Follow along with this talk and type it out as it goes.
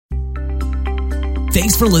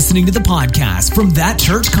Thanks for listening to the podcast from That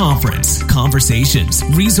Church Conference. Conversations,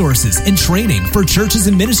 resources, and training for churches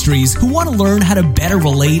and ministries who want to learn how to better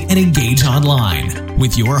relate and engage online.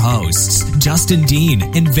 With your hosts, Justin Dean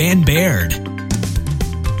and Van Baird.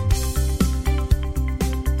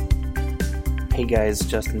 Hey guys,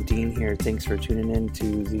 Justin Dean here. Thanks for tuning in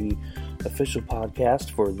to the official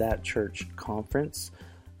podcast for That Church Conference.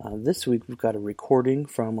 This week we've got a recording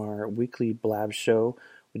from our weekly Blab show.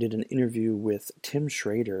 We did an interview with Tim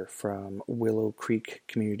Schraeder from Willow Creek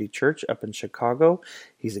Community Church up in Chicago.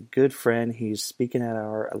 He's a good friend. He's speaking at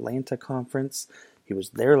our Atlanta conference. He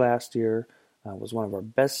was there last year, was one of our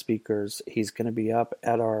best speakers. He's going to be up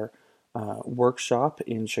at our workshop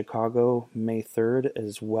in Chicago May 3rd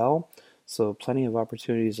as well. So plenty of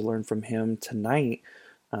opportunities to learn from him. Tonight,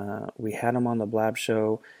 we had him on the Blab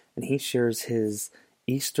show, and he shares his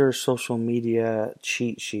Easter social media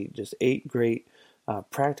cheat sheet, just 8 great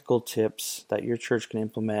practical tips that your church can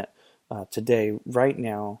implement today, right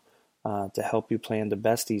now, to help you plan the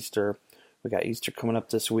best Easter. We got Easter coming up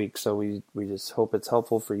this week, so we just hope it's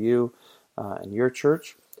helpful for you and your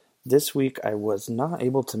church. This week, I was not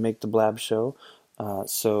able to make the Blab show,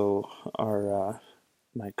 so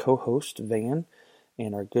my co-host, Van,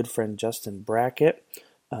 and our good friend, Justin Brackett,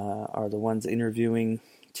 are the ones interviewing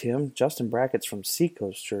Tim. Justin Brackett's from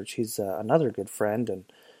Seacoast Church. He's another good friend and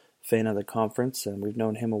fan of the conference, and we've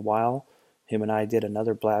known him a while. Him and I did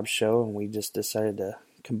another Blab show, and we just decided to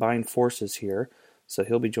combine forces here. So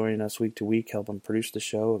he'll be joining us week to week, helping produce the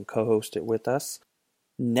show and co-host it with us.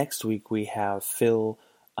 Next week, we have Phil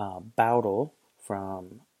Bowdle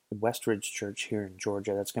from Westridge Church here in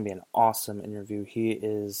Georgia. That's going to be an awesome interview. He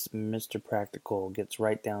is Mr. Practical, gets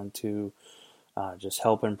right down to just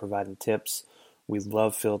helping, providing tips. We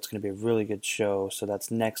love Phil. It's going to be a really good show. So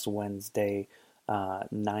that's next Wednesday,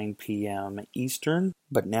 9 p.m. Eastern.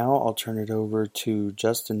 But now I'll turn it over to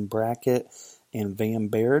Justin Brackett and Van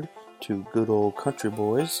Baird, two good old country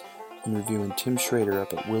boys, interviewing Tim Schraeder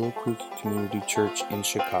up at Willow Creek Community Church in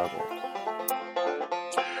Chicago.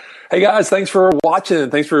 Hey guys, thanks for watching.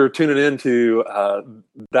 Thanks for tuning in to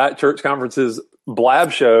That Church Conference's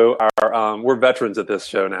Blab show. We're veterans at this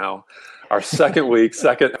show now. Our second week,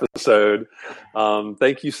 second episode.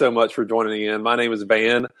 Thank you so much for joining in. My name is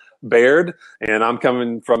Van Baird, and I'm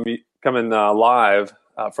coming live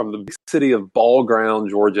from the big city of Ball Ground,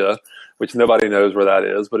 Georgia, which nobody knows where that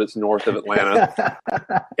is, but it's north of Atlanta.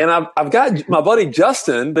 And I've got my buddy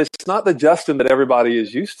Justin, but it's not the Justin that everybody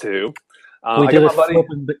is used to. We did a flip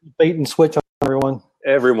and bait and switch on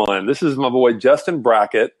everyone. This is my boy Justin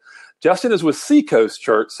Brackett. Justin is with Seacoast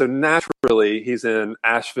Church, so naturally he's in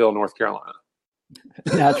Asheville, North Carolina.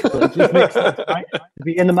 Naturally. It just makes sense, right? To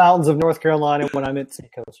be in the mountains of North Carolina when I'm at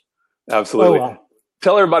Seacoast. Absolutely.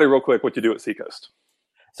 Tell everybody real quick what you do at Seacoast.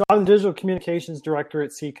 So I'm the digital communications director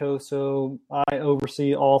at Seacoast, so I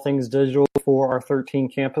oversee all things digital for our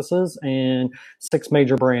 13 campuses and 6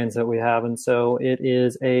 major brands that we have. And so it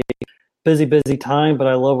is a busy time, but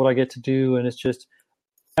I love what I get to do, and it's just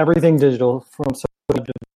everything digital, from web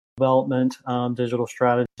development, digital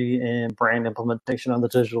strategy, and brand implementation on the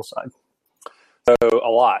digital side. So a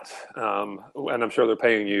lot, and I'm sure they're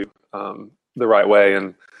paying you the right way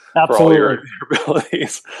and Absolutely. For all your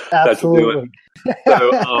abilities. Absolutely. That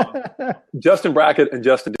you're doing. So Justin Brackett and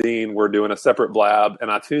Justin Dean were doing a separate Blab,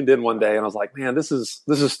 and I tuned in one day and I was like, man, this is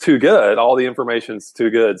too good. All the information's too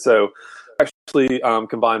good. So actually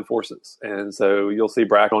combine forces, and so you'll see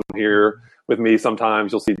Brack on here with me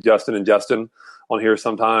sometimes. You'll see Justin and Justin on here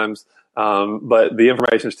sometimes, but the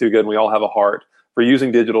information is too good, and we all have a heart for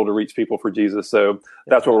using digital to reach people for Jesus. So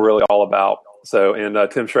that's what we're really all about. So, and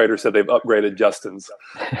Tim Schraeder said they've upgraded Justin's.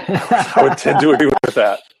 I would tend to agree with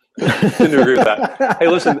that. Hey,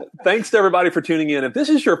 listen, thanks to everybody for tuning in. If this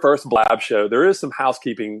is your first Blab show, there is some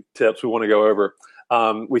housekeeping tips we want to go over.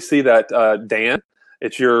 We see that Dan,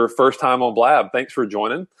 it's your first time on Blab. Thanks for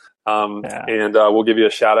joining. And we'll give you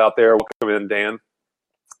a shout out there. Welcome in, Dan.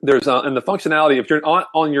 There's in the functionality, if you're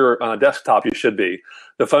on your desktop, you should be.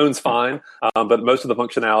 The phone's fine, but most of the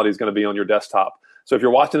functionality is going to be on your desktop. So if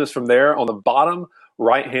you're watching this from there, on the bottom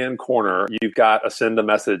right-hand corner, you've got a send a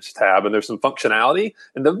message tab, and there's some functionality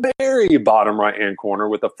in the very bottom right-hand corner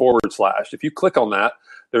with a /. If you click on that,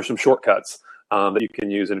 there's some shortcuts that you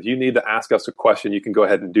can use. And if you need to ask us a question, you can go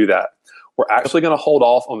ahead and do that. We're actually going to hold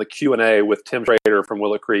off on the Q&A with Tim Schraeder from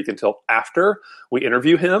Willow Creek until after we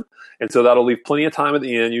interview him. And so that'll leave plenty of time at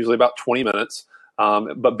the end, usually about 20 minutes.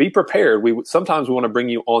 But be prepared. Sometimes we want to bring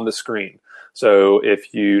you on the screen. So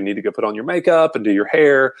if you need to go put on your makeup and do your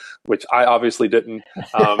hair, which I obviously didn't,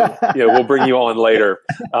 we'll bring you on later.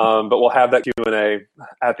 But we'll have that Q&A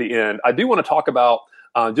at the end. I do want to talk about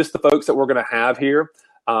just the folks that we're going to have here.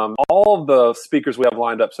 All of the speakers we have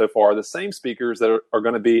lined up so far are the same speakers that are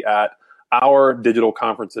going to be at our digital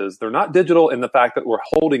conferences. They're not digital in the fact that we're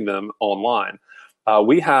holding them online.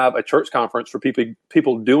 We have a church conference for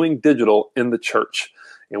people doing digital in the church.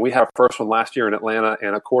 And we had our first one last year in Atlanta.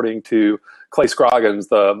 And according to Clay Scroggins,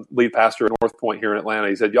 the lead pastor at North Point here in Atlanta,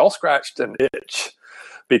 he said, y'all scratched an itch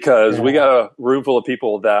because we got a room full of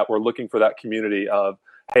people that were looking for that community of,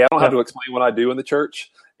 hey, I don't have to explain what I do in the church.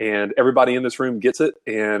 And everybody in this room gets it.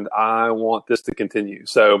 And I want this to continue.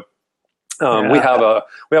 So we have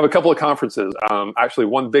a couple of conferences, actually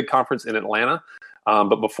one big conference in Atlanta.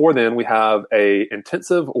 But before then, we have a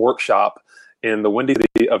intensive workshop in the Windy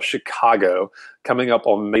City of Chicago coming up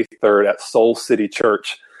on May 3rd at Soul City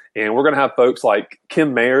Church. And we're going to have folks like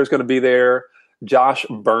Kim Mayer is going to be there. Josh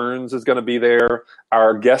Burns is going to be there.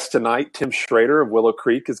 Our guest tonight, Tim Schraeder of Willow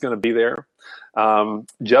Creek, is going to be there.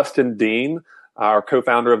 Justin Dean, our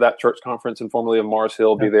co-founder of that church conference and formerly of Mars Hill,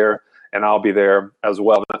 will be there. And I'll be there as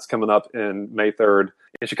well. And that's coming up in May 3rd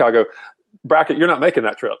in Chicago. Brackett, you're not making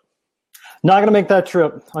that trip. Not going to make that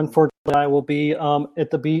trip. Unfortunately, I will be at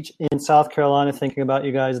the beach in South Carolina thinking about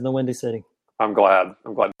you guys in the Windy City. I'm glad.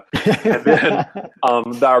 And then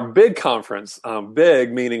our big conference,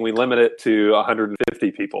 big meaning we limit it to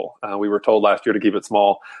 150 people. We were told last year to keep it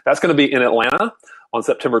small. That's going to be in Atlanta on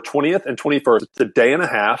September 20th and 21st. It's a day and a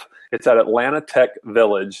half. It's at Atlanta Tech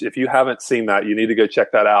Village. If you haven't seen that, you need to go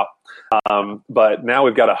check that out. But now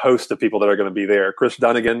we've got a host of people that are going to be there. Chris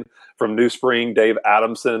Dunnigan from New Spring, Dave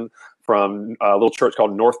Adamson from a little church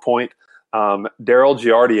called North Point. Daryl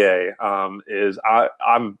Giardier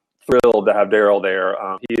I'm thrilled to have Daryl there.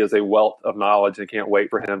 He is a wealth of knowledge and can't wait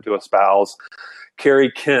for him to espouse.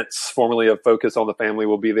 Carrie Kentz, formerly of Focus on the Family,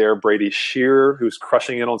 will be there. Brady Shearer, who's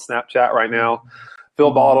crushing it on Snapchat right now.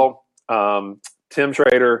 Phil Bottle, Tim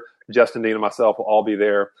Schraeder, Justin Dean, and myself will all be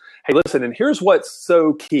there. Hey, listen, and here's what's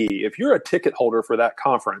so key. If you're a ticket holder for that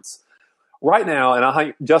conference right now,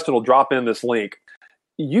 and Justin will drop in this link,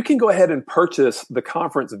 you can go ahead and purchase the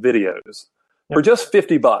conference videos for just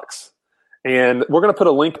 $50. And we're going to put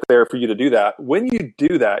a link there for you to do that. When you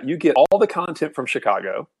do that, you get all the content from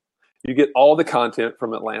Chicago. You get all the content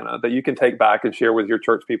from Atlanta that you can take back and share with your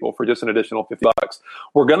church people for just an additional $50.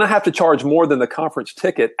 We're going to have to charge more than the conference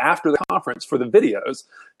ticket after the conference for the videos,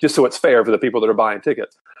 just so it's fair for the people that are buying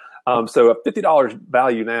tickets. So a $50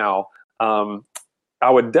 value now, I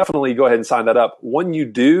would definitely go ahead and sign that up. When you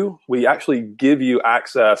do, we actually give you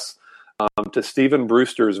access to Stephen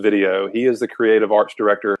Brewster's video. He is the creative arts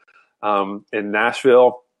director in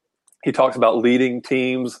Nashville. He talks about leading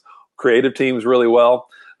teams, creative teams really well.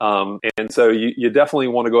 And so you definitely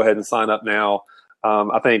want to go ahead and sign up now.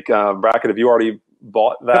 I think, Brackett, have you already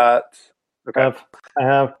bought that? Okay. I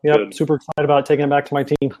have. Yep. Good. Super excited about taking it back to my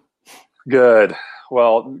team. Good.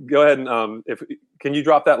 Well, go ahead and can you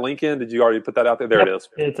drop that link in? Did you already put that out there? There it is.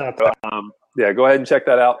 It's out there. Yeah, go ahead and check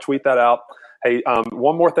that out. Tweet that out. Hey,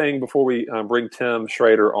 one more thing before we bring Tim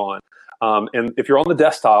Schraeder on. And if you're on the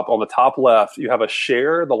desktop, on the top left, you have a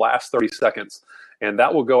share the last 30 seconds. And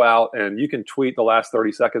that will go out and you can tweet the last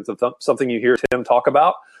 30 seconds of something you hear Tim talk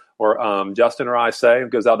about or Justin or I say.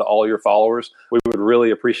 It goes out to all your followers. We would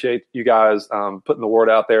really appreciate you guys putting the word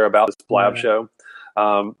out there about this Blab show.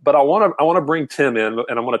 But I want to bring Tim in,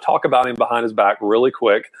 and I'm going to talk about him behind his back really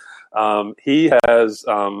quick. He has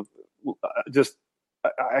I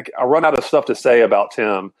run out of stuff to say about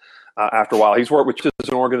Tim after a while. He's worked with churches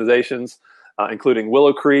and organizations, including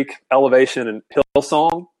Willow Creek, Elevation, and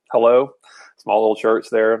Hillsong. Hello. Small little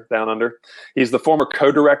church there down under. He's the former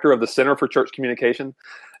co-director of the Center for Church Communication.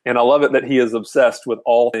 And I love it that he is obsessed with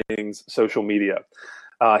all things social media.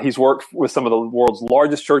 He's worked with some of the world's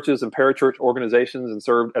largest churches and parachurch organizations and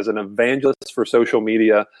served as an evangelist for social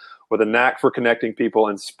media with a knack for connecting people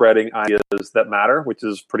and spreading ideas that matter, which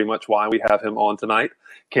is pretty much why we have him on tonight.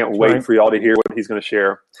 Can't wait for y'all to hear what he's going to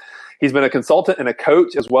share. He's been a consultant and a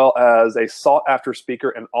coach, as well as a sought-after speaker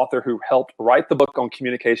and author who helped write the book on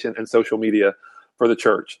communication and social media for the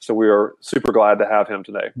church. So we are super glad to have him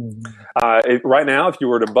today. Right now, if you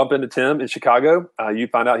were to bump into Tim in Chicago, you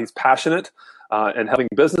find out he's passionate and helping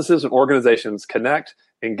businesses and organizations connect,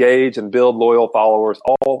 engage, and build loyal followers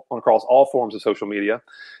all across all forms of social media.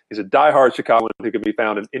 He's a diehard Chicagoan who can be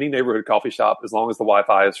found in any neighborhood coffee shop as long as the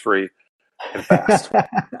Wi-Fi is free and fast.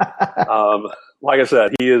 Like I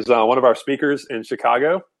said, he is one of our speakers in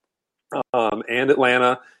Chicago and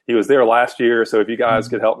Atlanta. He was there last year, so if you guys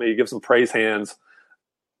could help me give some praise hands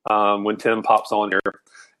when Tim pops on here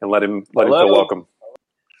and let him feel welcome.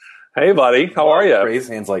 Hey, buddy, how are you? Praise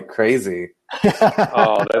hands like crazy.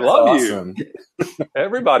 Oh, they love awesome. you.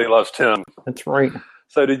 Everybody loves Tim. That's right.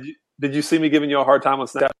 So did Did you see me giving you a hard time on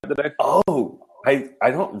Snapchat today? Oh, I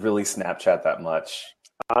don't really Snapchat that much.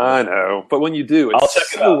 I know, but when you do, it's I'll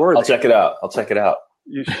check it out. worthy. I'll check it out. I'll check it out.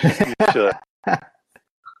 You should.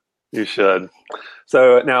 You should.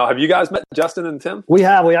 So now, have you guys met Justin and Tim? We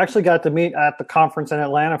have. We actually got to meet at the conference in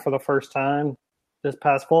Atlanta for the first time this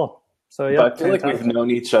past fall. So yeah, But I feel like we've known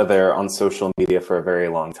each other on social media for a very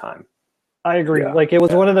long time. I agree. Yeah. Like it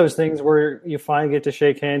was one of those things where you finally get to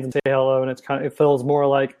shake hands and say hello, and it feels more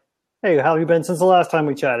like, hey, how have you been since the last time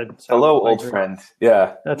we chatted? So, hello, old friend.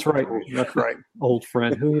 Yeah, that's right. That's right. Old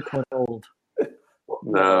friend. Who you call old?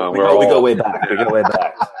 No, we go way back. We go way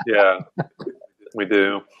back. Yeah, we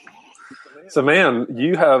do. So, man,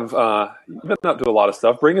 you have you've been up to a lot of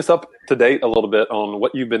stuff. Bring us up to date a little bit on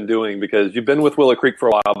what you've been doing, because you've been with Willow Creek for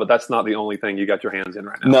a while, but that's not the only thing you got your hands in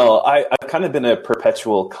right now. No, I've kind of been a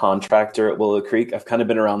perpetual contractor at Willow Creek. I've kind of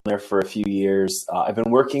been around there for a few years. I've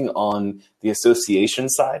been working on the association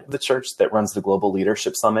side of the church that runs the Global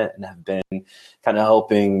Leadership Summit, and have been kind of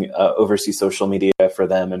helping oversee social media for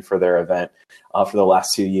them and for their event for the last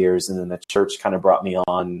 2 years. And then the church kind of brought me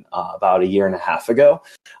on about 1.5 years ago.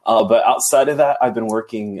 But outside of that, I've been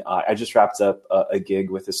working. I just wrapped up a gig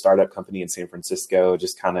with a startup company in San Francisco,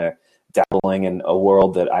 just kind of dabbling in a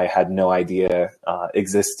world that I had no idea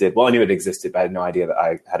existed. Well, I knew it existed, but I had no idea that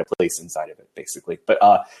I had a place inside of it, basically. But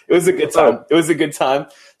it was a good time. It was a good time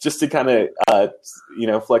just to kind of,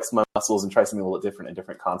 flex my muscles and try something a little different in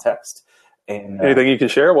different context. And anything you can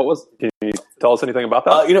share? Can you tell us anything about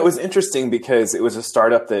that? It was interesting because it was a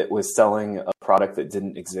startup that was selling a product that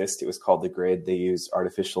didn't exist. It was called The Grid. They used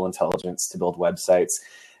artificial intelligence to build websites.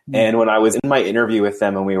 And when I was in my interview with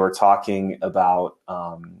them and we were talking about,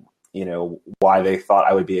 why they thought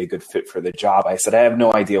I would be a good fit for the job, I said, I have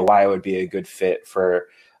no idea why I would be a good fit for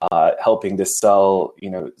helping to sell,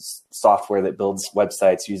 software that builds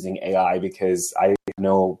websites using AI, because I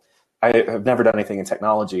have never done anything in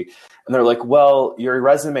technology. And they're like, well, your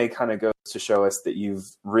resume kind of goes to show us that you've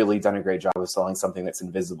really done a great job of selling something that's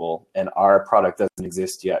invisible, and our product doesn't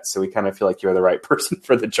exist yet. So we kind of feel like you're the right person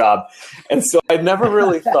for the job. And so I'd never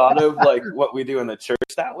really thought of like what we do in the church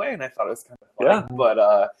that way. And I thought it was kind of fun. Yeah.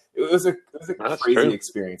 But it was a crazy true.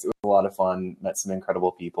 experience. It was a lot of fun, met some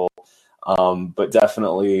incredible people. But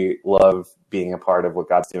definitely love being a part of what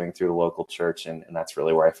God's doing through the local church. And that's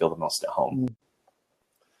really where I feel the most at home.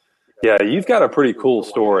 Yeah, you've got a pretty cool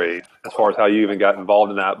story as far as how you even got involved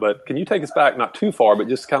in that. But can you take us back, not too far, but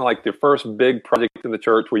just kind of like the first big project in the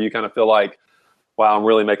church where you kind of feel like, wow, I'm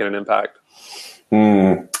really making an impact?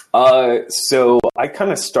 So I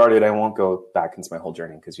kind of started, I won't go back into my whole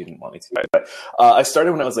journey because you didn't want me to, but I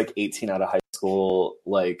started when I was like 18 out of high school.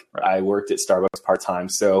 I worked at Starbucks part-time.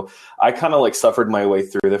 So I kind of suffered my way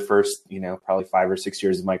through the first, probably 5 or 6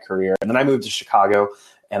 years of my career. And then I moved to Chicago,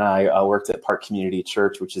 and I worked at Park Community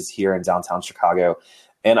Church, which is here in downtown Chicago.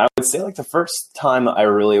 And I would say the first time I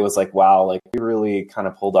really was like, wow, we really kind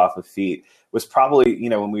of pulled off a feat was probably,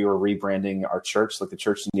 when we were rebranding our church. The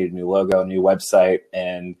church needed a new logo, a new website.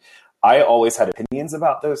 And I always had opinions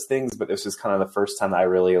about those things, but this was kind of the first time I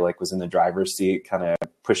really was in the driver's seat, kind of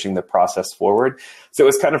pushing the process forward. So it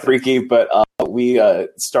was kind of freaky, but we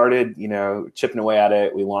started, chipping away at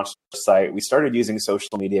it. We launched our site. We started using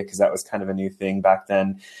social media because that was kind of a new thing back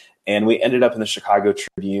then. And we ended up in the Chicago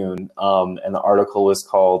Tribune, and the article was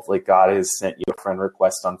called, God has sent you a friend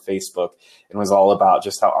request on Facebook, and was all about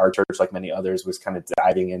just how our church, like many others, was kind of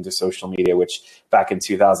diving into social media, which back in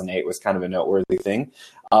 2008 was kind of a noteworthy thing.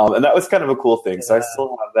 And that was kind of a cool thing. So I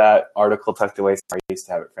still have that article tucked away. I used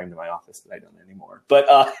to have it framed in my office, but I don't anymore. But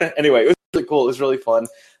anyway, it was really cool. It was really fun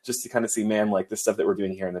just to kind of see, man, the stuff that we're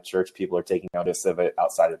doing here in the church, people are taking notice of it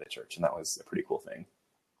outside of the church. And that was a pretty cool thing.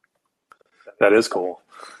 That is cool.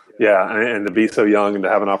 Yeah, and to be so young and to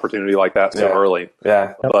have an opportunity like that so early.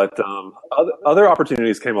 Yeah. But other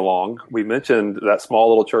opportunities came along. We mentioned that small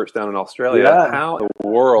little church down in Australia. Yeah. How in the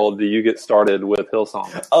world do you get started with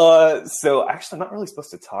Hillsong? So actually, I'm not really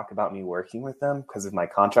supposed to talk about me working with them because of my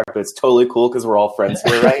contract, but it's totally cool because we're all friends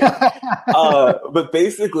here, right? But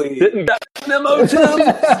basically... Didn't get an memo, Tim?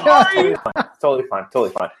 Sorry. Totally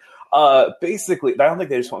fine. Basically, I don't think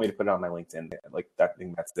they just want me to put it on my LinkedIn.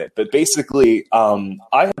 That's it. But basically, I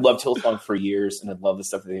had loved Hillsong for years and had loved the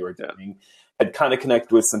stuff that they were doing. I'd kind of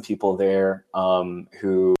connected with some people there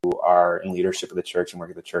who are in leadership of the church and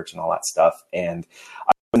work at the church and all that stuff. And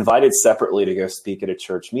I was invited separately to go speak at a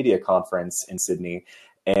church media conference in Sydney,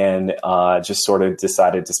 and just sort of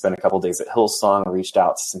decided to spend a couple of days at Hillsong. I reached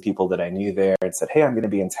out to some people that I knew there and said, hey, I'm going to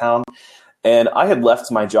be in town. And I had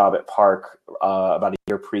left my job at Park about a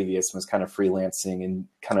year previous and was kind of freelancing and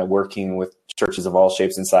kind of working with churches of all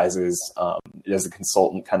shapes and sizes as a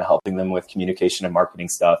consultant, kind of helping them with communication and marketing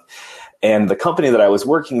stuff. And the company that I was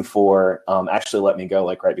working for actually let me go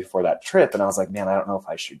like right before that trip. And I was like, man, I don't know if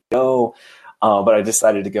I should go. But I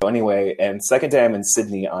decided to go anyway. And second day I'm in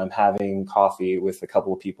Sydney, I'm having coffee with a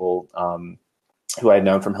couple of people who I had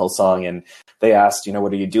known from Hillsong. And they asked,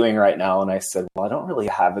 what are you doing right now? And I said, well, I don't really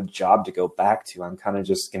have a job to go back to. I'm kind of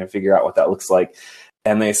just going to figure out what that looks like.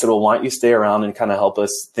 And they said, well, why don't you stay around and kind of help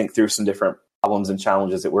us think through some different problems and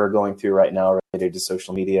challenges that we're going through right now related to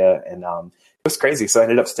social media. And it was crazy. So I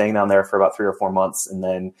ended up staying down there for about 3 or 4 months and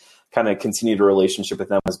then kind of continued a relationship with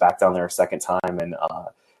them. I was back down there a second time and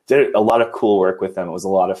did a lot of cool work with them. It was a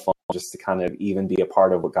lot of fun just to kind of even be a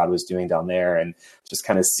part of what God was doing down there and just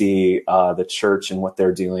kind of see the church and what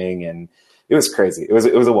they're doing. And it was crazy. It was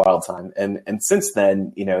a wild time. And since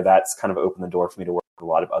then, that's kind of opened the door for me to work with a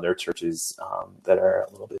lot of other churches that are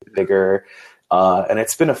a little bit bigger. And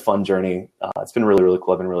it's been a fun journey. It's been really, really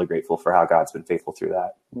cool. I've been really grateful for how God's been faithful through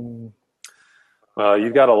that. Well,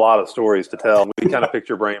 you've got a lot of stories to tell. We kind of picked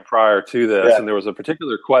your brain prior to this, and there was a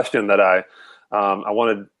particular question that I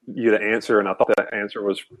wanted you to answer, and I thought that answer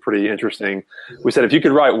was pretty interesting. We said, if you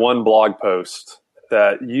could write one blog post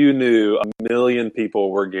that you knew 1 million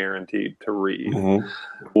people were guaranteed to read,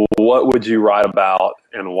 what would you write about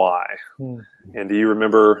and why? And do you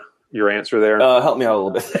remember your answer there? Help me out a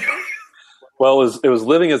little bit. Well, it was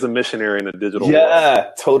living as a missionary in the digital world.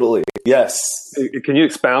 Yeah, totally. Yes. Can you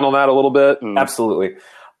expound on that a little bit? Absolutely.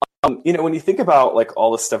 When you think about like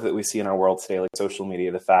all the stuff that we see in our world today, like social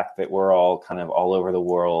media, the fact that we're all kind of all over the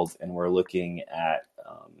world and we're looking at,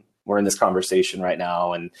 we're in this conversation right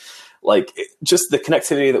now, and like just the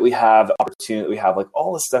connectivity that we have, the opportunity that we have, like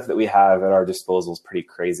all the stuff that we have at our disposal is pretty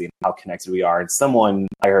crazy and how connected we are. And someone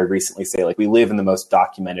I heard recently say, like, we live in the most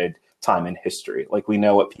documented time in history. Like we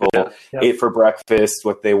know what people ate for breakfast,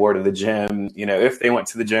 what they wore to the gym, if they went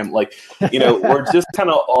to the gym, like, we're just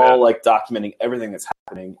kind of all like documenting everything that's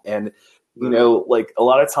happening. And, like a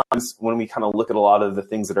lot of times when we kind of look at a lot of the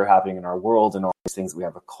things that are happening in our world and all these things, we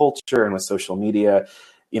have a culture and with social media,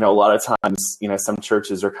 a lot of times, some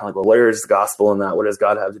churches are kind of like, well, where's the gospel in that? What does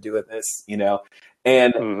God have to do with this?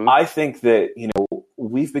 And I think that,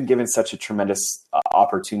 we've been given such a tremendous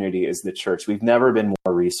opportunity as the church. We've never been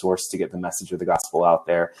more resourced to get the message of the gospel out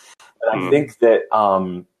there. And I think that,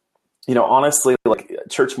 honestly, like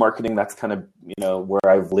church marketing, that's kind of, where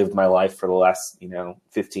I've lived my life for the last,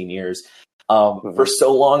 15 years. For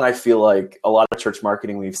so long, I feel like a lot of church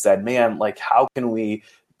marketing, we've said, man, like, how can we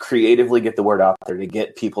creatively get the word out there to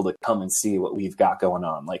get people to come and see what we've got going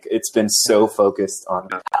on? Like, it's been so focused on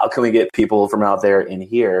how can we get people from out there in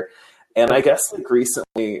here. And I guess like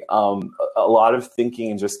recently, a lot of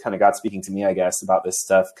thinking and just kind of God speaking to me, I guess, about this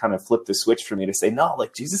stuff kind of flipped the switch for me to say, no,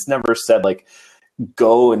 like Jesus never said like,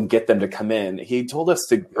 go and get them to come in. He told us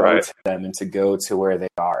to go to them and to go to where they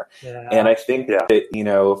are. And I think that,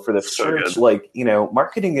 for the church, like,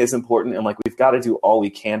 marketing is important. And like, we've got to do all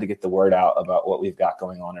we can to get the word out about what we've got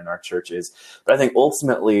going on in our churches. But I think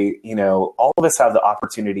ultimately, all of us have the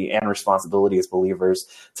opportunity and responsibility as believers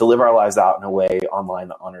to live our lives out in a way online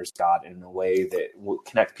that honors God and in a way that will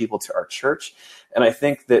connect people to our church. And I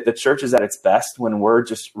think that the church is at its best when we're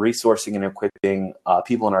just resourcing and equipping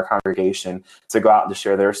people in our congregation to go out and to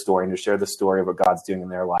share their story and to share the story of what God's doing in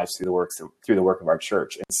their lives through the work of our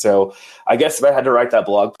church. And so I guess if I had to write that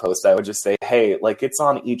blog post, I would just say, hey, like it's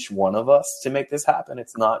on each one of us to make this happen.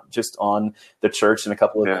 It's not just on the church and a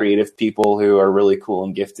couple of creative people who are really cool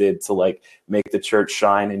and gifted to like make the church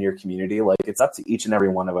shine in your community. Like it's up to each and every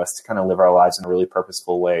one of us to kind of live our lives in a really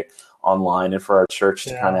purposeful way online and for our church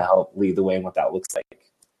to kind of help lead the way in what that looks like.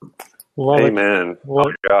 Love Amen. Well,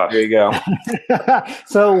 oh gosh. There you go.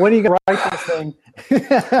 So when are you going to write this thing?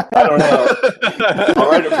 I don't know. I'll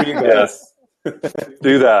write it for you guys.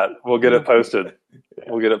 Do that. We'll get it posted.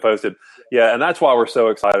 Yeah, and that's why we're so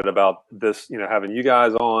excited about this, having you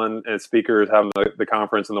guys on as speakers, having the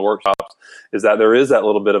conference and the workshops, is that there is that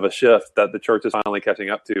little bit of a shift that the church is finally catching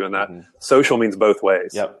up to, and that social means both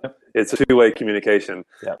ways. Yep. It's a two-way communication.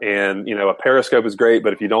 Yep. And, a periscope is great,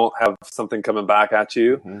 but if you don't have something coming back at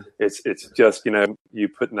you, it's just, you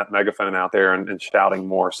putting that megaphone out there and shouting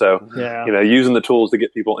more. So, using the tools to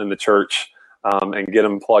get people in the church and get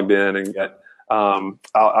them plugged in and get, I'll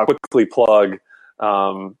quickly plug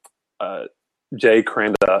Jay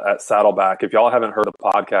Cranda at Saddleback. If y'all haven't heard the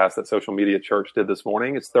podcast that Social Media Church did this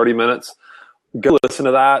morning, it's 30 minutes go listen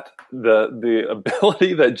to that. The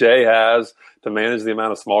ability that Jay has to manage the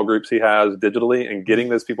amount of small groups he has digitally and getting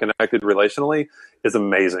those people connected relationally is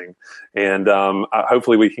amazing. And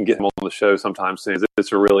hopefully we can get him on the show sometime soon.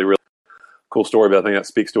 It's a really, really cool story, but I think that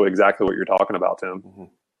speaks to exactly what you're talking about, Tim. Mm-hmm.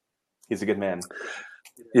 He's a good man.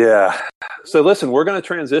 Yeah. So listen, we're going to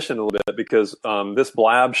transition a little bit because this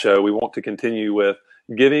Blab show, we want to continue with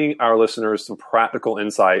giving our listeners some practical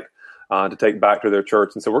insight to take back to their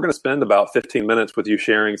church. And so we're going to spend about 15 minutes with you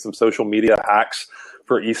sharing some social media hacks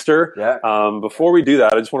for Easter. Yeah. Before we do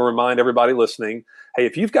that, I just want to remind everybody listening, hey,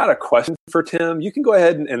 if you've got a question for Tim, you can go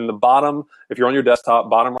ahead and in the bottom, if you're on your desktop,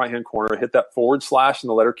 bottom right-hand corner, hit that / and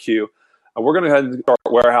the letter Q. We're going to go ahead and start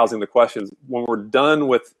warehousing the questions. When we're done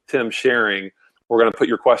with Tim sharing, we're going to put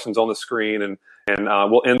your questions on the screen and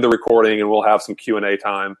we'll end the recording and we'll have some Q&A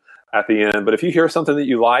time at the end. But if you hear something that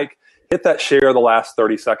you like, hit that share the last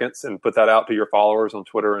 30 seconds and put that out to your followers on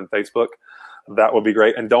Twitter and Facebook. That would be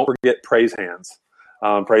great. And don't forget praise hands.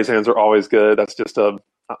 Praise hands are always good. That's just a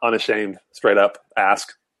unashamed, straight up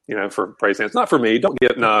ask, for praise hands. Not for me. Don't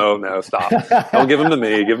give, no, stop. Don't give them to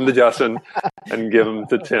me. Give them to Justin and give them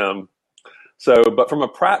to Tim. So, but from a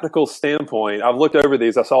practical standpoint, I've looked over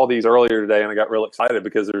these. I saw these earlier today and I got real excited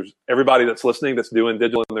because there's everybody that's listening that's doing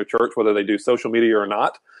digital in their church, whether they do social media or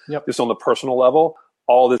not, just on the personal level,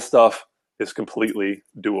 all this stuff is completely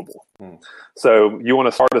doable. So you want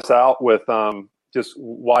to start us out with just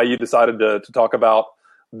why you decided to talk about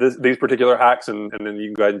these particular hacks, and then you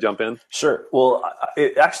can go ahead and jump in. Sure. Well,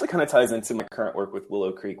 it actually kind of ties into my current work with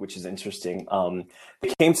Willow Creek, which is interesting.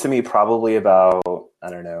 It came to me probably about,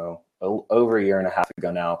 over a year and a half ago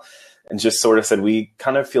now, and just sort of said, we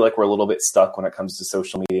kind of feel like we're a little bit stuck when it comes to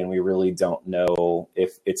social media, and we really don't know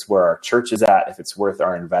if it's where our church is at, if it's worth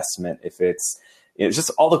our investment, if it's just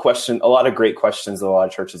all the a lot of great questions that a lot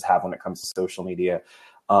of churches have when it comes to social media.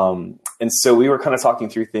 And so we were kind of talking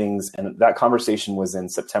through things, and that conversation was in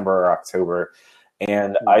September or October.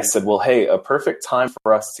 And I said, well, hey, a perfect time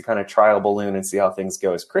for us to kind of try a balloon and see how things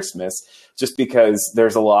go is Christmas, just because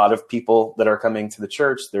there's a lot of people that are coming to the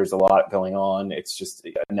church. There's a lot going on. It's just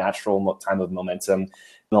a natural time of momentum in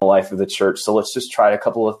the life of the church. So let's just try a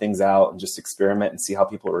couple of things out and just experiment and see how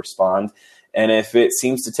people respond. And if it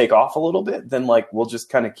seems to take off a little bit, then we'll just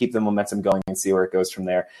kind of keep the momentum going and see where it goes from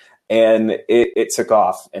there. And it took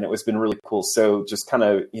off, and it's been really cool. So just kind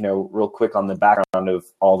of, real quick on the background of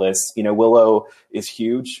all this, Willow is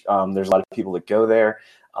huge. There's a lot of people that go there.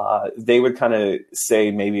 They would kind of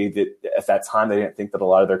say maybe that at that time, they didn't think that a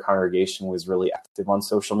lot of their congregation was really active on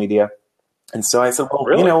social media. And so I said, well,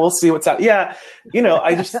 really? We'll see what's out. Yeah.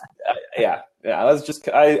 I just, I was just,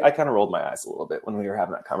 I kind of rolled my eyes a little bit when we were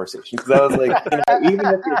having that conversation, because I was like, even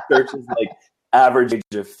if your church is average age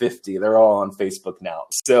of 50, they're all on Facebook now.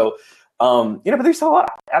 So, but there's a lot of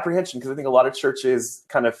apprehension, because I think a lot of churches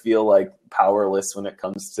kind of feel powerless when it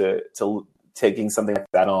comes to taking something like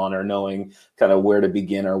that on, or knowing kind of where to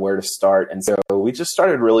begin or where to start. And so we just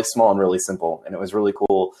started really small and really simple, and it was really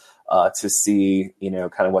cool to see,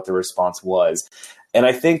 kind of what the response was. And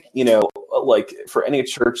I think, for any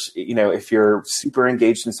church, if you're super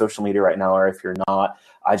engaged in social media right now, or if you're not,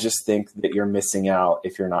 I just think that you're missing out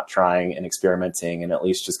if you're not trying and experimenting, and at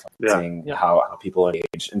least just kind of seeing how people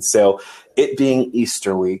engage. And so it being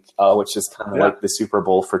Easter week, which is kind of like the Super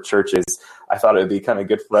Bowl for churches, I thought it would be kind of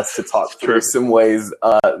good for us to talk through some ways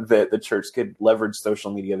that the church could leverage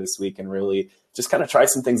social media this week and really just kind of try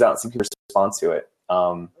some things out and see people respond to it.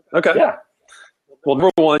 Okay. Yeah. Well,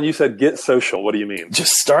 number one, you said get social. What do you mean?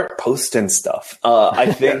 Just start posting stuff.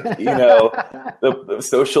 I think, the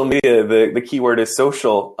social media, the key word is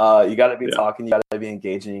social. You got to be talking, you got to be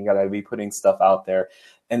engaging, you got to be putting stuff out there.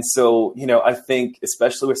 And so, I think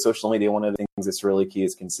especially with social media, one of the things that's really key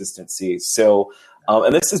is consistency. So,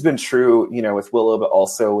 and this has been true, with Willow, but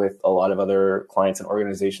also with a lot of other clients and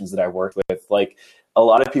organizations that I worked with. A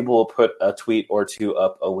lot of people will put a tweet or two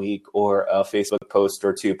up a week, or a Facebook post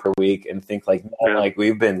or two per week, and think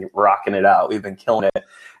we've been rocking it out. We've been killing it.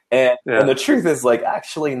 And the truth is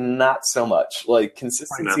actually not so much.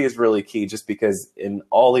 Consistency is really key, just because in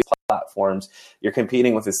all these platforms, you're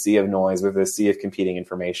competing with a sea of noise, with a sea of competing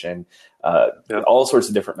information, all sorts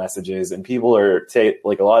of different messages. And people are a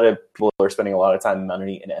lot of people are spending a lot of time,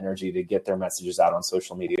 money, and energy to get their messages out on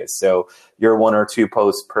social media. So your one or two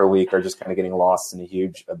posts per week are just kind of getting lost in a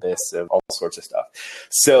huge abyss of all sorts of stuff.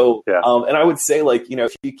 So, and I would say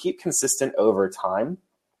if you keep consistent over time,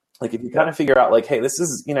 if you kind of figure out hey, this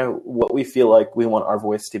is, what we feel like we want our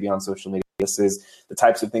voice to be on social media, this is the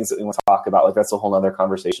types of things that we want to talk about. Like that's a whole nother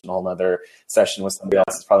conversation, a whole nother session with somebody else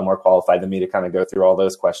that's probably more qualified than me to kind of go through all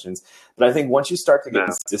those questions. But I think once you start to get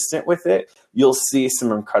consistent with it, you'll see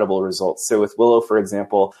some incredible results. So with Willow, for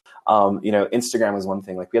example, Instagram was one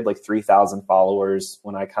thing. Like we had like 3,000 followers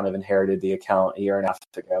when I kind of inherited the account a year and a half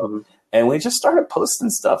ago. Mm-hmm. And we just started posting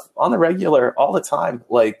stuff on the regular all the time,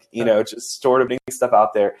 like, just sort of putting stuff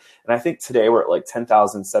out there. And I think today we're at like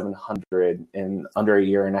 10,700 in under a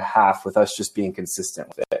year and a half with us just being consistent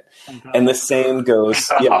with it. And the same goes,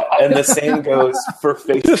 for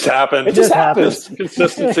Facebook. It just happens. It just happens.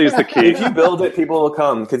 Consistency is the key. If you build it, people will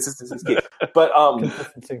come. Consistency is key. But,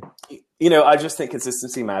 I just think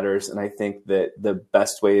consistency matters. And I think that the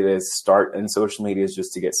best way to start in social media is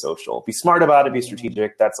just to get social. Be smart about it, be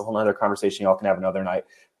strategic. That's a whole other conversation y'all can have another night.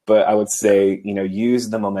 But I would say, use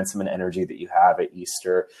the momentum and energy that you have at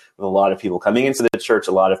Easter with a lot of people coming into the church,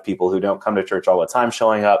 a lot of people who don't come to church all the time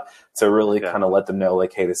showing up to really kind of let them know,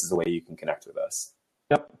 like, hey, this is the way you can connect with us.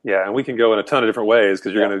 Yep. Yeah, and we can go in a ton of different ways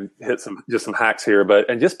because you're going to hit some hacks here,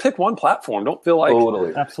 and just pick one platform. Don't feel like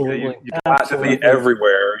absolutely you got to be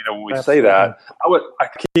everywhere. When we say that, I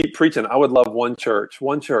keep preaching. I would love one church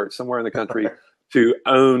somewhere in the country to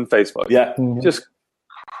own Facebook. Yeah, just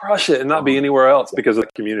crush it and not be anywhere else because of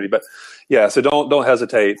the community. But yeah, so don't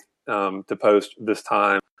hesitate to post this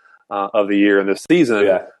time of the year and this season.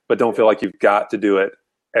 Yeah. But don't feel like you've got to do it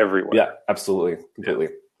everywhere. Yeah, absolutely, completely.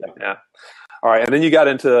 Yeah. All right, and then you got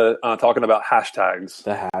into talking about hashtags.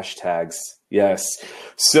 The hashtags, yes.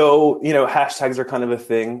 So, hashtags are kind of a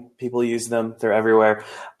thing. People use them. They're everywhere.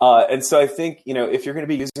 And so I think, if you're going to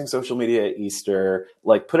be using social media at Easter,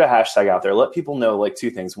 like put a hashtag out there. Let people know like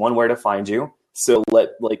two things. One, where to find you. So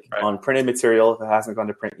on printed material, if it hasn't gone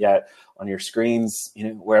to print yet, on your screens,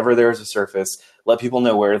 wherever there's a surface, let people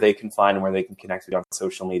know where they can find and where they can connect with you on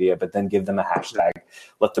social media, but then give them a hashtag.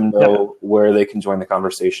 Let them know where they can join the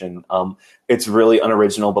conversation. It's really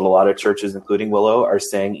unoriginal, but a lot of churches, including Willow, are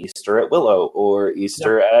saying Easter at Willow or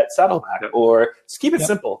Easter at Saddleback, or just keep it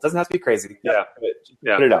simple. It doesn't have to be crazy. Put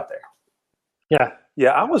it out there. Yeah.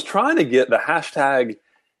 Yeah, I was trying to get the hashtag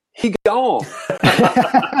he gone.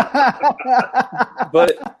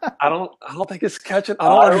 But I don't think it's catching. I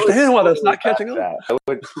don't understand why that's not catching on.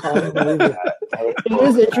 It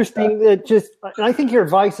is interesting that I think your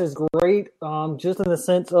advice is great, just in the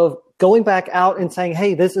sense of going back out and saying,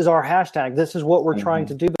 hey, this is our hashtag. This is what we're trying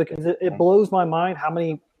to do, because it blows my mind how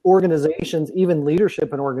many organizations, even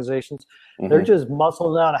leadership in organizations, they're just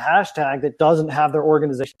muscling out a hashtag that doesn't have their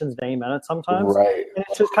organization's name in it sometimes. Right. And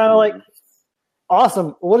it's just kind of like,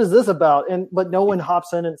 awesome. What is this about? But no one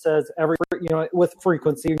hops in and says with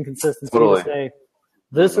frequency and consistency to say,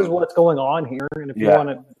 this is what's going on here. And if you want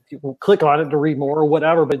to, people click on it to read more or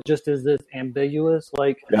whatever, but just is this ambiguous,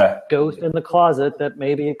 ghost in the closet that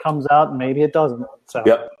maybe it comes out and maybe it doesn't. So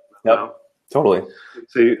Yep. Totally.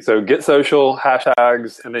 So get social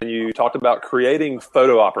hashtags, and then you talked about creating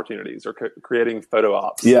photo opportunities or creating photo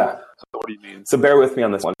ops. Yeah. So what do you mean? So bear with me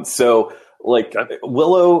on this one. So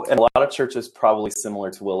Willow, and a lot of churches probably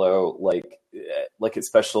similar to Willow, like at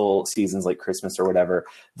special seasons like Christmas or whatever,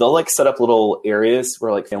 they'll set up little areas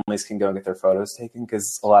where families can go and get their photos taken,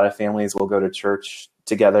 because a lot of families will go to church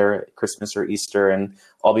together at Christmas or Easter and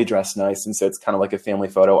all be dressed nice, and so it's kind of like a family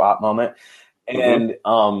photo op moment.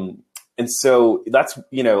 And so that's, a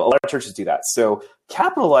lot of churches do that. So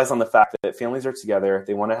capitalize on the fact that families are together.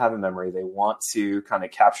 They want to have a memory. They want to kind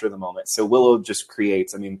of capture the moment. So Willow just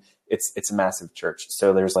creates, it's a massive church.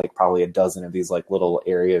 So there's probably a dozen of these little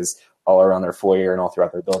areas all around their foyer and all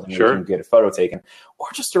throughout their building. Sure. You can get a photo taken, or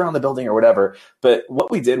just around the building or whatever. But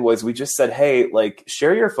what we did was we just said, hey,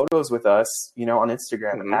 share your photos with us, on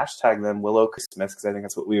Instagram and hashtag them Willow Christmas, because I think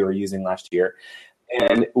that's what we were using last year.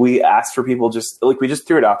 And we asked for people we just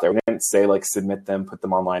threw it out there. We didn't say submit them, put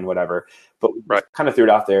them online, whatever, but we kind of threw it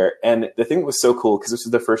out there. And the thing that was so cool, because this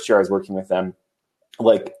was the first year I was working with them,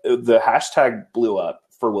 the hashtag blew up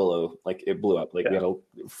for Willow. It blew up. We had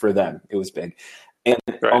for them, it was big. And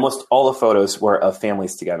almost all the photos were of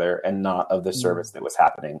families together and not of the service that was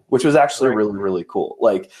happening, which was actually really, really cool.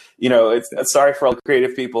 It's sorry for all the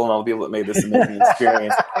creative people and all the people that made this amazing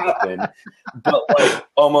experience happen. But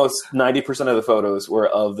almost 90% of the photos were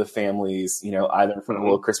of the families, either from the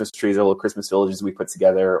little Christmas trees or little Christmas villages we put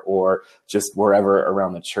together, or just wherever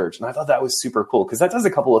around the church. And I thought that was super cool, because that does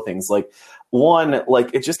a couple of things. One,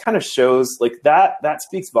 it just kind of shows that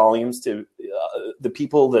speaks volumes to the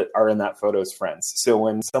people that are in that photo's friends. So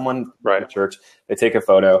when someone Right. at church, they take a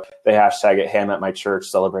photo, they hashtag it, hey, I'm at my church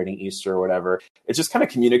celebrating Easter or whatever. It just kind of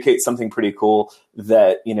communicates something pretty cool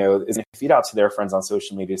that, you know, is going to feed out to their friends on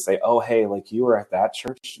social media to say, oh, hey, like you were at that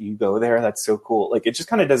church, you go there. That's so cool. Like it just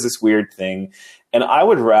kind of does this weird thing. And I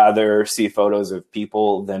would rather see photos of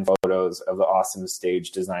people than photos of the awesome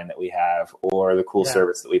stage design that we have or the cool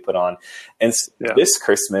service that we put on. And this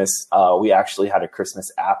Christmas, we actually had a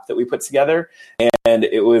Christmas app that we put together. And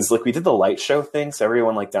it was like we did the light show thing. So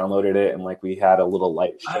everyone like downloaded it and like we had a little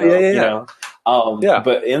light show, you know.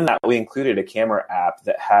 But in that, we included a camera app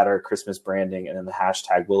that had our Christmas branding and then the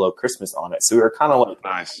hashtag Willow Christmas on it. So we were kind of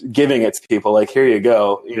like giving it to people, like, here you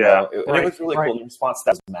go. You know? And it was really cool. The response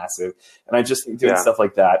to that was massive. And I just think doing stuff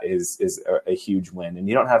like that is a huge win. And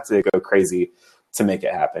you don't have to go crazy to make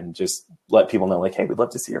it happen. Just let people know, like, hey, we'd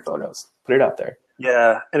love to see your photos. Put it out there.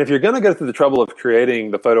 Yeah. And if you're going to go through the trouble of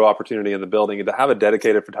creating the photo opportunity in the building and to have a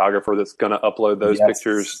dedicated photographer that's going to upload those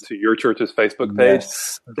pictures to your church's Facebook page,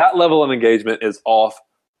 that level of engagement is off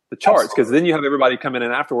the charts, because then you have everybody come in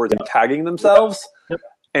and afterwards and tagging themselves.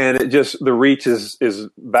 And it just, the reach is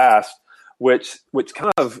vast, which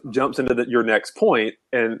kind of jumps into your next point.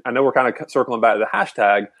 And I know we're kind of circling back to the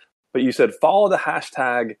hashtag, but you said follow the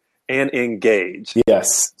hashtag and engage.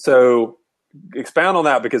 Yes. So expound on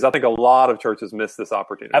that, because I think a lot of churches miss this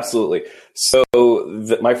opportunity. Absolutely. So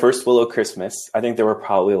my first Willow Christmas, I think there were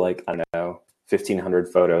probably like, I don't know,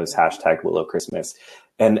 1,500 photos, hashtag Willow Christmas.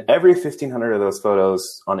 And every 1,500 of those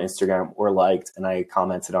photos on Instagram were liked, and I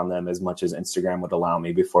commented on them as much as Instagram would allow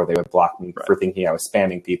me before they would block me for thinking I was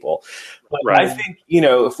spamming people. But I think, you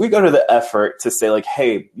know, if we go to the effort to say like,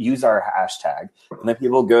 hey, use our hashtag, and then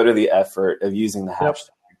people go to the effort of using the hashtag,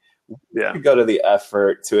 we go to the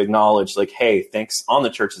effort to acknowledge like, hey, thanks on the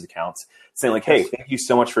church's accounts, saying like, hey, thank you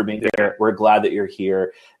so much for being here. We're glad that you're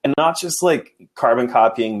here. And not just like carbon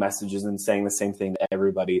copying messages and saying the same thing to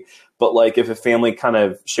everybody, but like if a family kind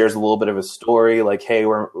of shares a little bit of a story, like, hey,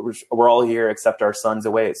 we're all here except our son's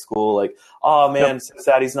away at school. Like, oh man, so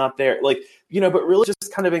sad he's not there. Like, you know, but really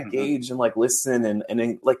just kind of engage and like listen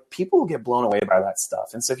and like people get blown away by that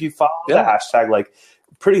stuff. And so if you follow the hashtag, like,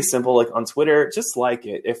 pretty simple, like on Twitter, just like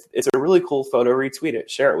it. If it's a really cool photo, retweet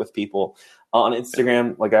it, share it with people. On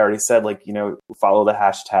Instagram, like I already said, like, you know, follow the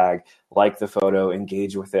hashtag, like the photo,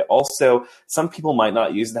 engage with it. Also, some people might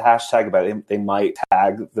not use the hashtag, but they might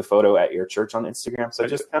tag the photo at your church on Instagram. So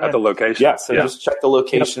just kind of at the location. Just check the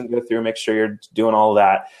location, go through, make sure you're doing all of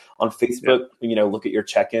that. On Facebook, you know, look at your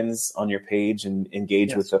check-ins on your page and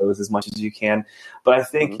engage with those as much as you can. But I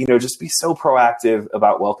think, you know, just be so proactive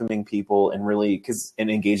about welcoming people and really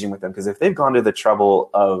and engaging with them. Because if they've gone to the trouble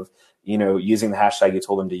of, you know, using the hashtag you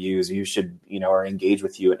told them to use, you should, you know, or engage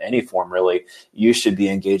with you in any form, really, you should be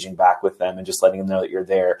engaging back with them and just letting them know that you're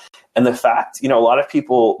there. And the fact, you know, a lot of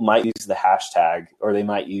people might use the hashtag, or they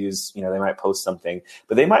might use, you know, they might post something,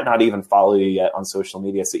 but they might not even follow you yet on social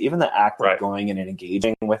media. So even the act of going in and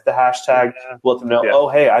engaging with the hashtag will let them know, oh,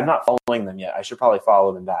 hey, I'm not following them yet. I should probably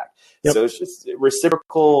follow them back. So it's just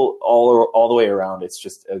reciprocal all the way around. It's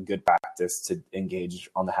just a good practice to engage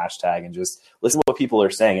on the hashtag and just listen to what people are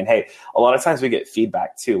saying. And hey, a lot of times we get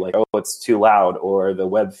feedback too, like, oh, it's too loud, or the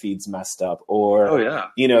web feed's messed up, or,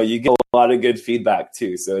 you know, you get a lot of good feedback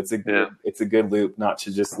too. So it's a good loop, not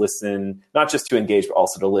to just listen, not just to engage, but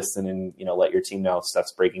also to listen and, you know, let your team know if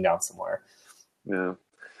stuff's breaking down somewhere. Yeah.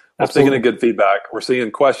 Well, speaking of good feedback, we're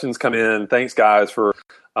seeing questions come in. Thanks, guys, for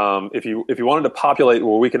if you wanted to populate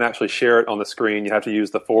where we can actually share it on the screen, you have to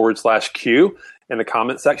use the /Q in the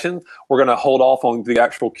comment section. We're going to hold off on the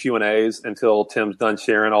actual Q&As until Tim's done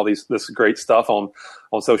sharing all this great stuff on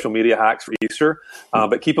social media hacks for Easter.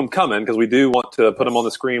 But keep them coming, because we do want to put them on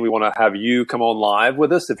the screen. We want to have you come on live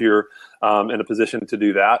with us if you're in a position to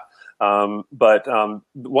do that. But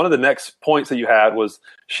one of the next points that you had was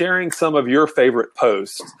sharing some of your favorite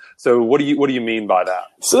posts. So what do you mean by that?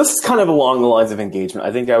 So this is kind of along the lines of engagement.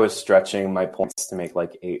 I think I was stretching my points to make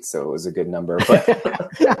like 8, so it was a good number. But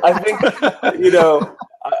I think, you know,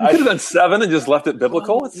 I could have done 7 and just left it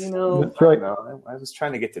biblical. You know, I was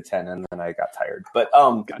trying to get to 10 and then I got tired. But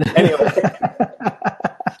anyway.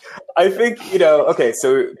 I think, you know, okay,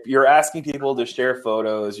 so you're asking people to share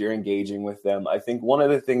photos, you're engaging with them. I think one of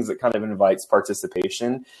the things that kind of invites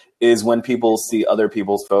participation is when people see other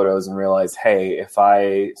people's photos and realize, hey, if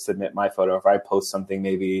I submit my photo, if I post something,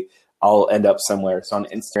 maybe I'll end up somewhere. So on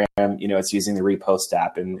Instagram, you know, it's using the repost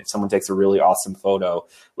app. And if someone takes a really awesome photo,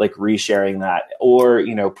 like resharing that, or,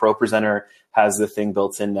 you know, Pro Presenter has the thing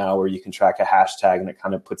built in now where you can track a hashtag and it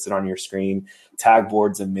kind of puts it on your screen. Tag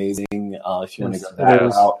board's amazing. if you want to Yes, go that it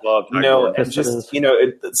is. route. Love You know, Tagboard. and Yes, it just, is. you know,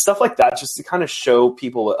 stuff like that, just to kind of show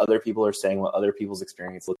people what other people are saying, what other people's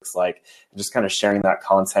experience looks like, and just kind of sharing that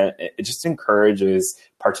content. It just encourages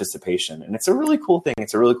participation. And it's a really cool thing.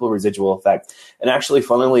 It's a really cool residual effect. And actually,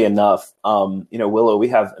 funnily enough, you know, Willow, we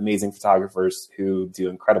have amazing photographers who do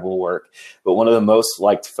incredible work. But one of the most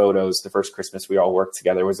liked photos, the first Christmas we all worked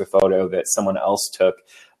together, was a photo that someone else took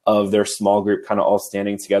of their small group kind of all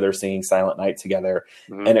standing together, singing Silent Night together.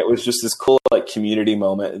 Mm-hmm. And it was just this cool like community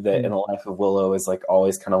moment that in the life of Willow is like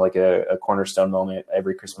always kind of like a cornerstone moment.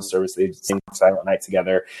 Every Christmas service, they sing Silent Night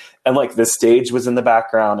together. And like the stage was in the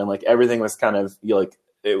background and like everything was kind of, you know, like,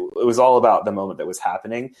 it was all about the moment that was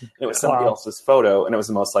happening. And it was somebody else's photo, and it was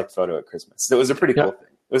the most liked photo at Christmas. So it was a pretty cool thing.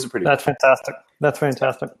 It was a pretty That's fantastic. That's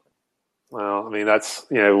fantastic. Well, I mean, that's,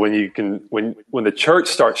 you know, when the church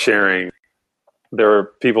starts sharing, there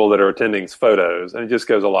are people that are attending photos, and it just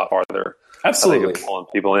goes a lot farther. Absolutely. I think, pulling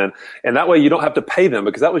people in. And that way you don't have to pay them,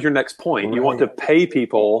 because that was your next point. Right. You want to pay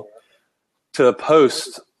people to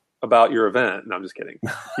post about your event. No, I'm just kidding.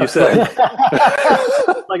 You said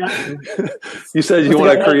you said you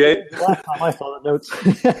want to create. Last time I saw the notes.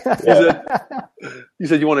 You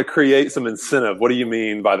said you want to create some incentive. What do you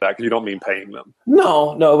mean by that? Because you don't mean paying them.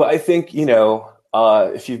 No, but I think, you know,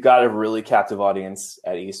 if you've got a really captive audience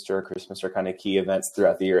at Easter, Christmas, or kind of key events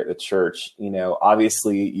throughout the year at the church, you know,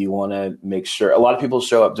 obviously you want to make sure. A lot of people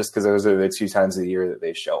show up just because those are the 2 times a year that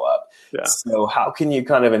they show up. Yeah. So how can you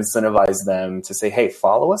kind of incentivize them to say, hey,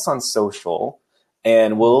 follow us on social,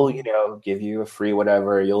 and we'll, you know, give you a free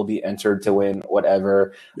whatever. You'll be entered to win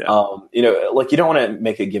whatever. Yeah. You know, like you don't want to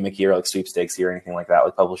make it gimmicky or like sweepstakes or anything like that,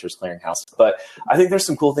 like Publishers Clearinghouse. But I think there's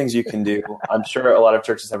some cool things you can do. I'm sure a lot of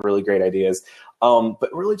churches have really great ideas. But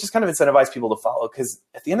really just kind of incentivize people to follow, because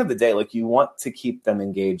at the end of the day, like you want to keep them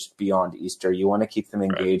engaged beyond Easter. You want to keep them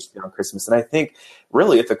engaged beyond Christmas. And I think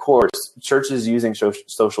really at the core, churches using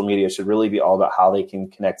social media should really be all about how they can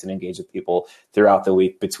connect and engage with people throughout the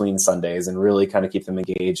week between Sundays, and really kind of keep them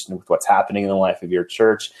engaged with what's happening in the life of your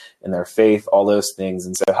church and their faith, all those things.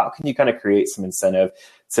 And so how can you kind of create some incentive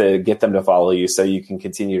to get them to follow you so you can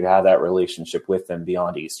continue to have that relationship with them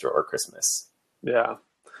beyond Easter or Christmas? Yeah.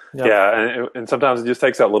 Yep. Yeah, and sometimes it just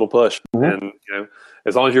takes that little push, and you know,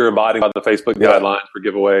 as long as you're abiding by the Facebook guidelines for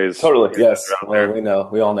giveaways, totally. Yes, well,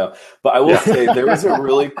 we all know. But I will say there was a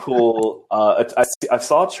really cool. I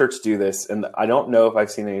saw a church do this, and I don't know if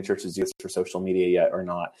I've seen any churches do this for social media yet or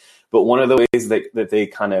not. But one of the ways that they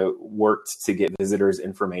kind of worked to get visitors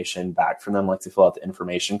information back from them, like to fill out the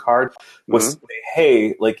information card, was say,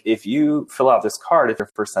 hey, like if you fill out this card, if you're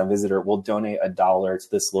a first time visitor, we'll donate $1 to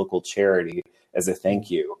this local charity as a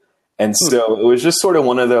thank you. And so it was just sort of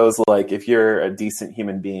one of those, like, if you're a decent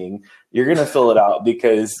human being, you're going to fill it out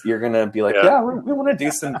because you're going to be like, we want to do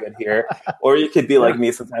some good here. Or you could be like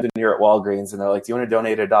me sometimes when you're at Walgreens and they're like, do you want to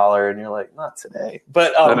donate $1? And you're like, not today.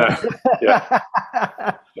 But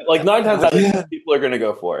like 9 times out of 10, people are going to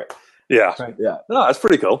go for it. Yeah. Right. Yeah. No, that's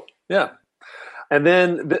pretty cool. Yeah. And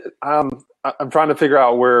then I'm trying to figure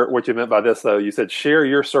out what you meant by this, though. You said share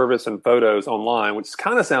your service and photos online, which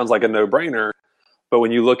kind of sounds like a no-brainer. But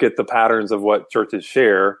when you look at the patterns of what churches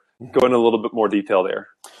share, go into a little bit more detail there.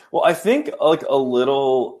 Well, I think I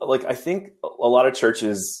think a lot of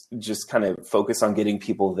churches just kind of focus on getting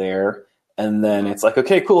people there. And then it's like,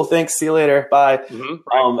 okay, cool. Thanks. See you later. Bye.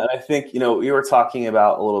 Mm-hmm. And I think, you know, we were talking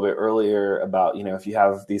about a little bit earlier about, you know, if you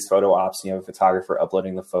have these photo ops, you have a photographer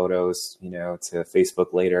uploading the photos, you know, to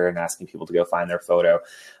Facebook later and asking people to go find their photo.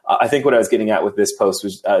 I think what I was getting at with this post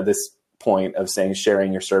was this point of saying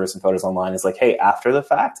sharing your service and photos online is like, hey, after the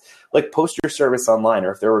fact, like post your service online,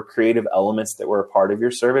 or if there were creative elements that were a part of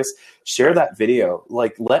your service, share that video,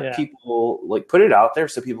 like let people like put it out there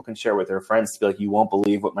so people can share with their friends to be like, you won't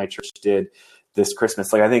believe what my church did this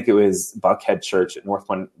Christmas. Like I think it was Buckhead Church at North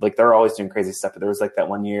Point. Like they're always doing crazy stuff, but there was like that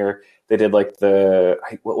one year they did like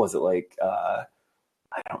what was it like?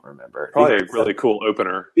 I don't remember. Probably a really cool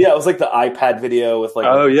opener. Yeah, it was like the iPad video with like.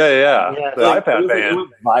 Oh yeah. The like, iPad band. It was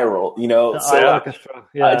viral, you know. So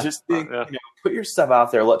I just think you know, put your stuff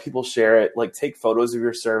out there, let people share it. Like take photos of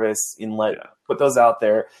your service and put those out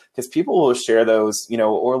there, because people will share those, you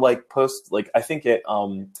know, or like post. Like I think at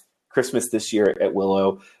Christmas this year at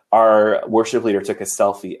Willow, our worship leader took a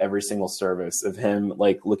selfie every single service of him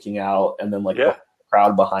like looking out, and then like the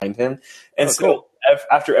crowd behind him, and cool.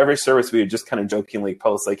 After every service, we would just kind of jokingly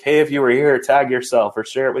post like, hey, if you were here, tag yourself or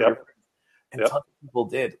share it with your friends. And tons of people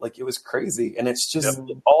did. Like, it was crazy. And it's just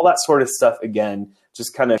all that sort of stuff, again,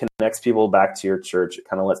 just kind of connects people back to your church. It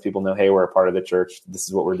kind of lets people know, hey, we're a part of the church. This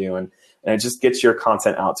is what we're doing. And it just gets your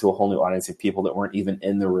content out to a whole new audience of people that weren't even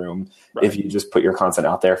in the room if you just put your content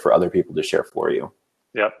out there for other people to share for you.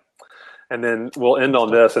 Yep. And then we'll end on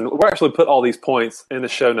this. And we'll actually put all these points in the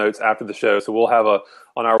show notes after the show. So we'll have on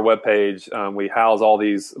our webpage, we house all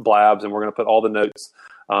these blabs, and we're going to put all the notes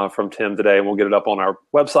from Tim today, and we'll get it up on our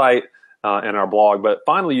website and our blog. But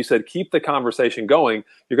finally, you said keep the conversation going.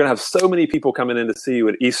 You're going to have so many people coming in to see you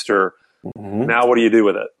at Easter. Mm-hmm. Now, what do you do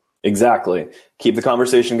with it? Exactly. Keep the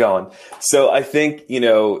conversation going. So I think,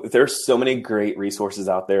 there's so many great resources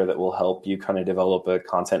out there that will help you kind of develop a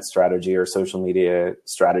content strategy or social media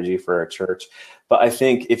strategy for a church. But I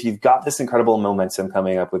think if you've got this incredible momentum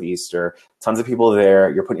coming up with Easter, tons of people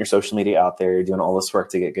there, you're putting your social media out there, you're doing all this work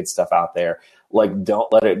to get good stuff out there. Like,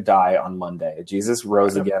 don't let it die on Monday. Jesus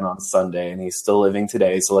rose again on Sunday, and he's still living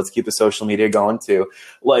today. So let's keep the social media going too.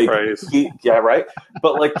 Like, right.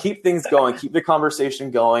 But like, keep things going, keep the conversation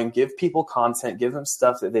going, give people content, give them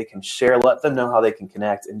stuff that they can share, let them know how they can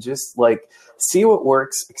connect, and just like see what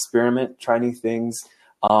works, experiment, try new things.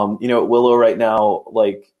 At Willow right now,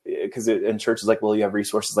 like, because in churches like Willow, you have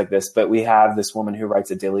resources like this, but we have this woman who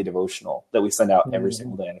writes a daily devotional that we send out every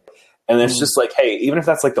single day. And it's just like, hey, even if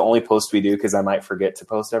that's like the only post we do, because I might forget to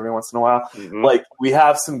post every once in a while, like we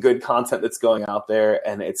have some good content that's going out there,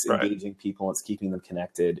 and it's engaging people, and it's keeping them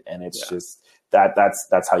connected, and it's just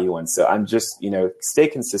that's how you win. So I'm just, stay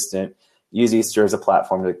consistent, use Easter as a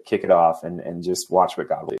platform to kick it off, and just watch what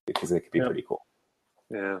God will do, because it could be pretty cool.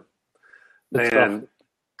 Yeah. And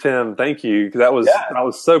Tim, thank you, because that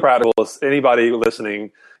was so practical. Anybody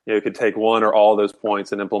listening, could take one or all of those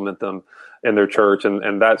points and implement them in their church.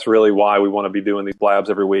 And that's really why we want to be doing these blabs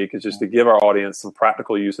every week, is just to give our audience some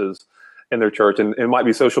practical uses in their church. And it might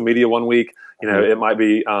be social media one week, it might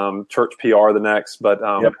be church PR the next, but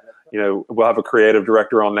we'll have a creative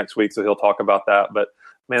director on next week, so he'll talk about that. But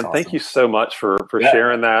man, thank you so much for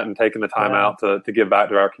sharing that and taking the time out to give back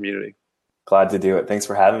to our community. Glad to do it. Thanks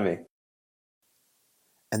for having me.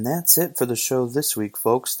 And that's it for the show this week,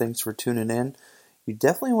 folks. Thanks for tuning in. You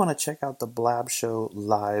definitely want to check out the Blab Show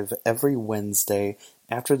live every Wednesday.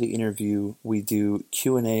 After the interview, we do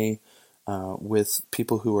Q&A with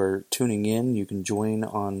people who are tuning in. You can join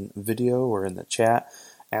on video or in the chat,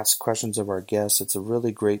 ask questions of our guests. It's a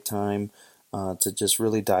really great time to just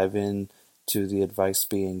really dive in to the advice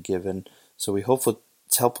being given. So we hope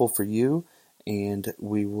it's helpful for you, and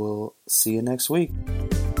we will see you next week.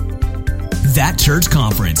 That Church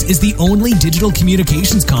Conference is the only digital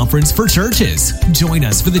communications conference for churches. Join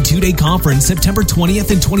us for the 2-day conference September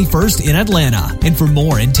 20th and 21st in Atlanta. And for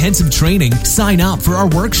more intensive training, sign up for our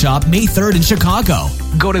workshop May 3rd in Chicago.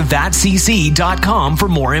 Go to thatcc.com for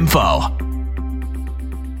more info.